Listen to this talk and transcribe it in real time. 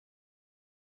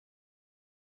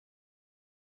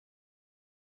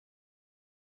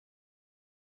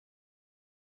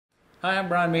Hi, I'm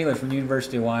Brian Mealor from the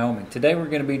University of Wyoming. Today we're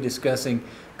going to be discussing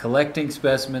collecting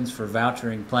specimens for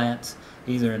vouchering plants,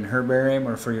 either in herbarium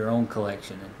or for your own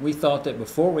collection. And we thought that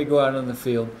before we go out in the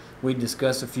field, we'd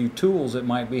discuss a few tools that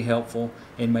might be helpful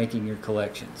in making your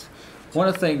collections. One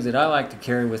of the things that I like to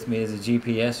carry with me is a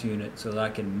GPS unit so that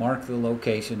I can mark the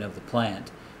location of the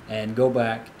plant and go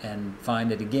back and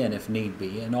find it again if need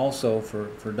be, and also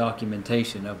for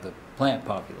documentation of the plant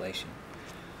population.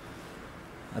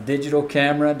 A digital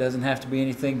camera, doesn't have to be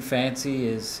anything fancy,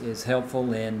 is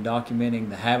helpful in documenting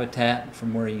the habitat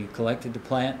from where you collected the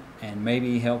plant and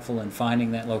maybe helpful in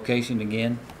finding that location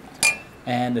again.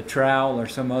 And a trowel or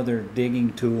some other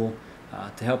digging tool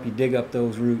to help you dig up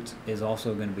those roots is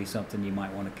also going to be something you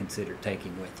might want to consider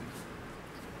taking with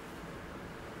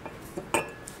you.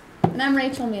 And I'm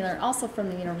Rachel Mealor, also from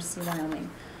the University of Wyoming.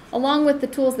 Along with the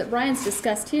tools that Brian's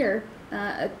discussed here,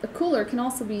 a cooler can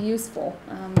also be useful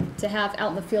to have out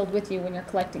in the field with you when you're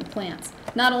collecting plants.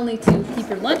 Not only to keep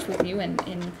your lunch with you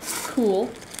and cool,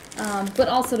 but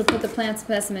also to put the plant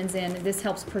specimens in. This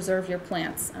helps preserve your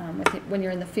plants when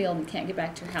you're in the field and can't get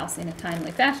back to your house in a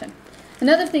timely fashion.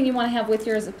 Another thing you want to have with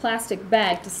you is a plastic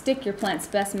bag to stick your plant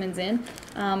specimens in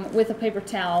with a paper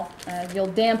towel. You'll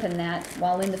dampen that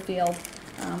while in the field,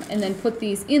 and then put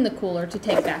these in the cooler to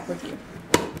take back with you.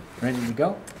 Ready to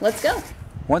go? Let's go.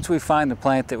 Once we find the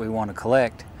plant that we want to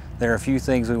collect, there are a few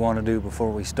things we want to do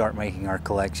before we start making our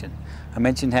collection. I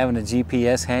mentioned having a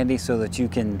GPS handy so that you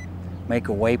can make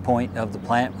a waypoint of the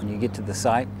plant when you get to the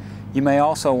site. You may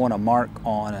also want to mark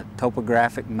on a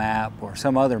topographic map or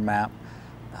some other map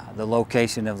the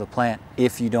location of the plant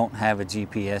if you don't have a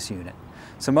GPS unit.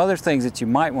 Some other things that you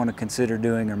might want to consider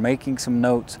doing are making some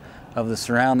notes of the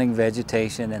surrounding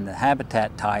vegetation and the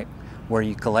habitat type where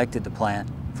you collected the plant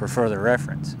for further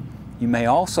reference. You may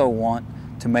also want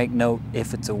to make note,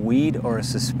 if it's a weed or a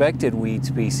suspected weed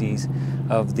species,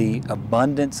 of the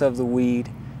abundance of the weed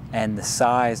and the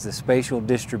size, the spatial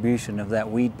distribution of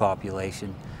that weed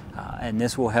population, and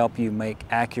this will help you make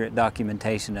accurate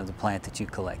documentation of the plant that you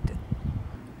collected.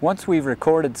 Once we've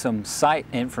recorded some site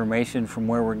information from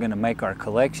where we're going to make our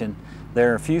collection,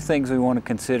 there are a few things we want to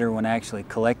consider when actually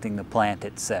collecting the plant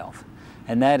itself,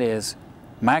 and that is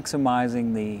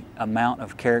maximizing the amount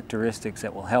of characteristics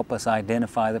that will help us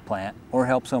identify the plant or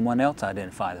help someone else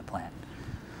identify the plant.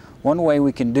 One way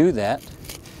we can do that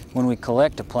when we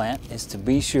collect a plant is to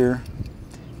be sure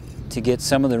to get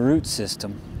some of the root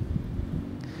system.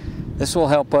 This will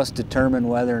help us determine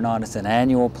whether or not it's an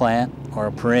annual plant or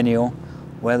a perennial,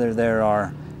 whether there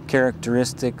are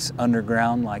characteristics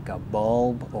underground like a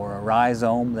bulb or a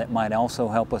rhizome that might also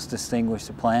help us distinguish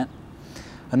the plant.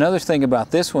 Another thing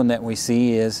about this one that we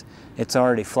see is it's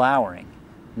already flowering.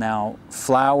 Now,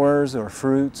 flowers or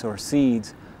fruits or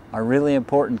seeds are really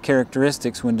important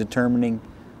characteristics when determining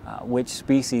which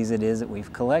species it is that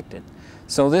we've collected.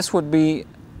 So this would be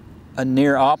a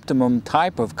near optimum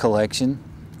type of collection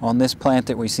on this plant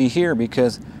that we see here,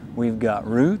 because we've got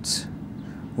roots,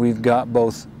 we've got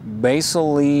both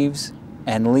basal leaves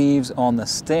and leaves on the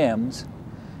stems,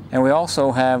 and we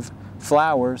also have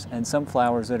flowers and some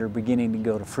flowers that are beginning to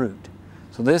go to fruit.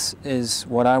 So this is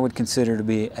what I would consider to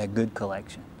be a good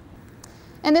collection.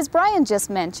 And as Brian just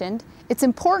mentioned, it's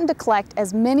important to collect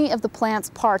as many of the plant's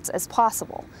parts as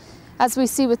possible. As we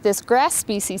see with this grass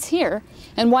species here,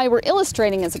 and why we're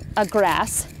illustrating as a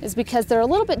grass is because they're a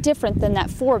little bit different than that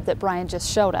forb that Brian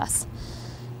just showed us.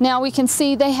 Now we can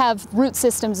see they have root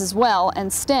systems as well,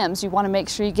 and stems. You want to make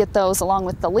sure you get those along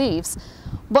with the leaves.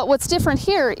 But what's different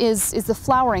here is the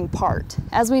flowering part.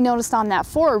 As we noticed on that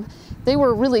forb, they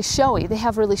were really showy. They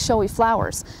have really showy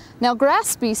flowers. Now grass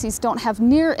species don't have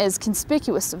near as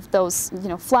conspicuous of those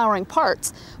flowering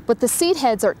parts, but the seed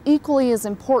heads are equally as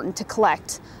important to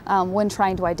collect when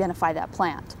trying to identify that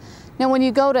plant. Now when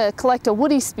you go to collect a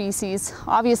woody species,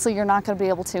 obviously you're not going to be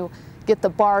able to get the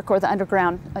bark or the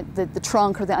underground, the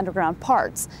trunk or the underground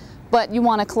parts, but you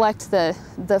want to collect the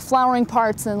flowering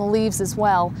parts and the leaves as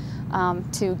well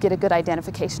to get a good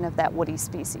identification of that woody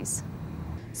species.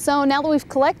 So now that we've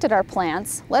collected our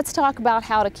plants, let's talk about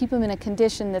how to keep them in a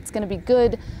condition that's going to be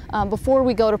good before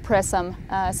we go to press them,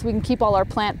 so we can keep all our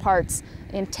plant parts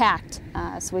intact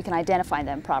so we can identify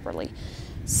them properly.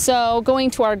 So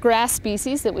going to our grass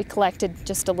species that we collected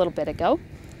just a little bit ago,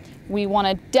 we want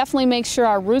to definitely make sure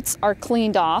our roots are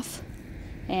cleaned off,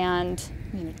 and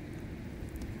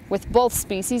with both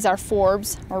species, our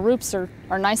forbs, our roots are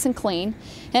nice and clean.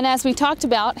 And as we talked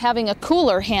about, having a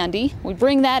cooler handy, we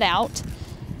bring that out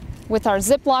with our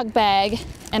Ziploc bag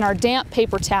and our damp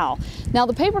paper towel. Now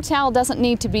the paper towel doesn't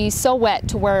need to be so wet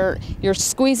to where you're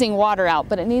squeezing water out,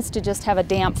 but it needs to just have a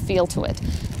damp feel to it.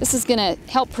 This is going to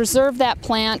help preserve that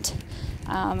plant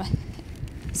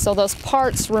so those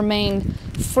parts remain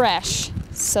fresh,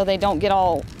 so they don't get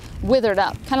all withered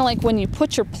up. Kind of like when you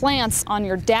put your plants on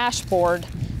your dashboard,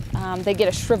 they get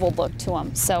a shriveled look to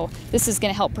them. So this is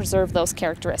going to help preserve those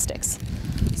characteristics.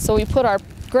 So we put our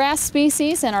grass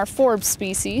species and our forb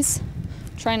species.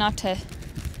 Try not to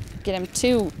get them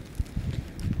too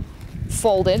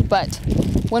folded, but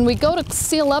when we go to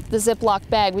seal up the Ziploc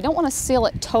bag, we don't want to seal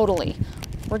it totally.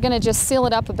 We're going to just seal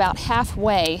it up about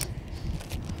halfway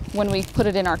when we put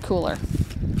it in our cooler.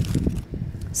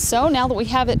 So now that we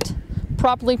have it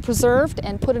properly preserved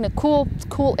and put in a cool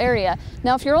area.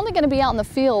 Now if you're only going to be out in the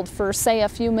field for say a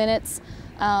few minutes,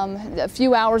 a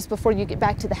few hours before you get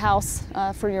back to the house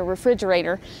for your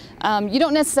refrigerator, you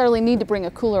don't necessarily need to bring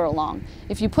a cooler along.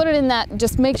 If you put it in that,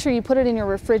 just make sure you put it in your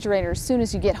refrigerator as soon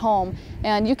as you get home,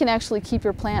 and you can actually keep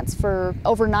your plants for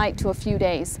overnight to a few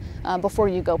days before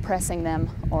you go pressing them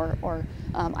or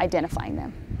identifying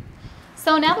them.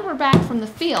 So now that we're back from the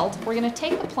field, we're going to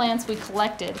take the plants we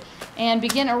collected and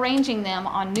begin arranging them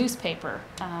on newspaper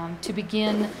to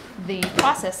begin the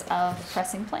process of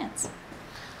pressing plants.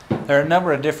 There are a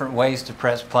number of different ways to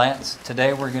press plants.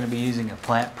 Today we're going to be using a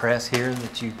plant press here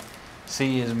that you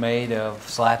see is made of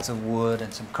slats of wood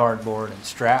and some cardboard and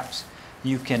straps.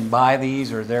 You can buy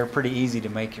these, or they're pretty easy to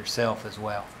make yourself as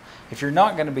well. If you're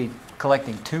not going to be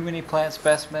collecting too many plant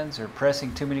specimens or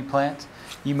pressing too many plants,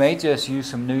 you may just use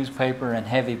some newspaper and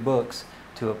heavy books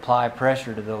to apply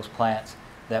pressure to those plants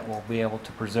that will be able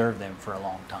to preserve them for a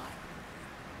long time.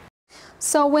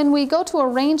 So when we go to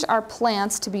arrange our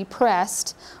plants to be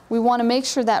pressed, we want to make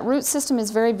sure that root system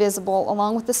is very visible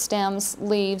along with the stems,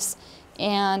 leaves,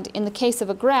 and in the case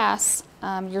of a grass,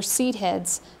 your seed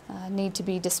heads need to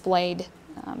be displayed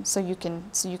so you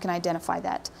can identify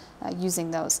that using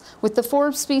those. With the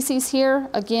forb species here,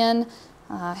 again,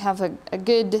 have a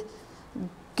good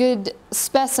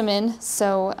specimen,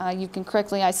 so you can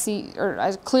correctly I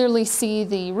clearly see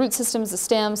the root systems, the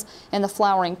stems, and the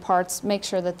flowering parts. Make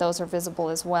sure that those are visible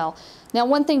as well. Now,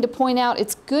 one thing to point out,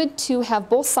 it's good to have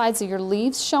both sides of your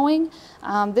leaves showing.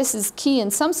 This is key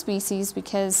in some species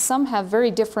because some have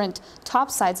very different top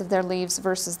sides of their leaves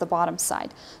versus the bottom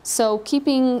side. So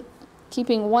keeping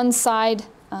one side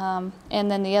and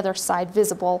then the other side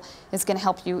visible is going to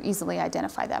help you easily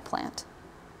identify that plant.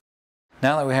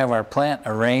 Now that we have our plant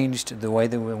arranged the way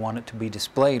that we want it to be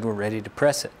displayed, we're ready to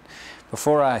press it.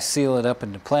 Before I seal it up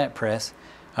in the plant press,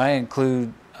 I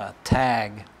include a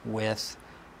tag with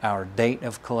our date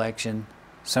of collection,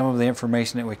 some of the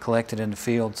information that we collected in the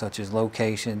field, such as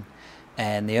location,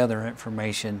 and the other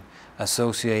information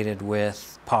associated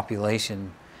with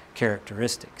population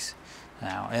characteristics.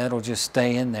 Now, it'll just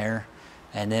stay in there,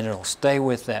 and then it'll stay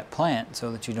with that plant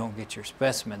so that you don't get your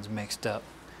specimens mixed up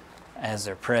as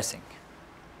they're pressing.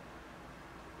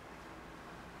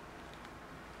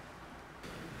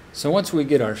 So once we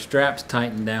get our straps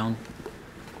tightened down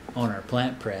on our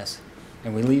plant press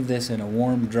and we leave this in a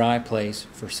warm, dry place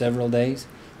for several days,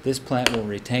 this plant will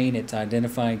retain its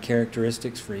identifying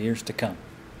characteristics for years to come.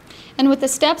 And with the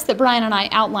steps that Brian and I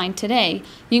outlined today,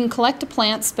 you can collect a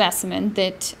plant specimen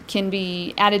that can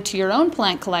be added to your own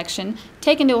plant collection,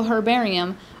 taken to a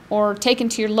herbarium, or taken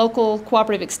to your local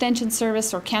cooperative extension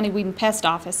service or county weed and pest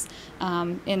office,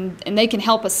 and they can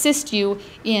help assist you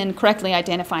in correctly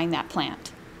identifying that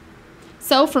plant.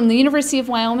 So from the University of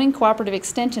Wyoming Cooperative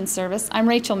Extension Service, I'm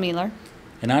Rachel Mealor.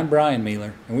 And I'm Brian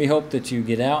Mealor, and we hope that you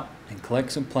get out and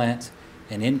collect some plants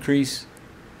and increase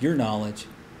your knowledge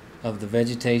of the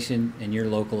vegetation in your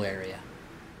local area.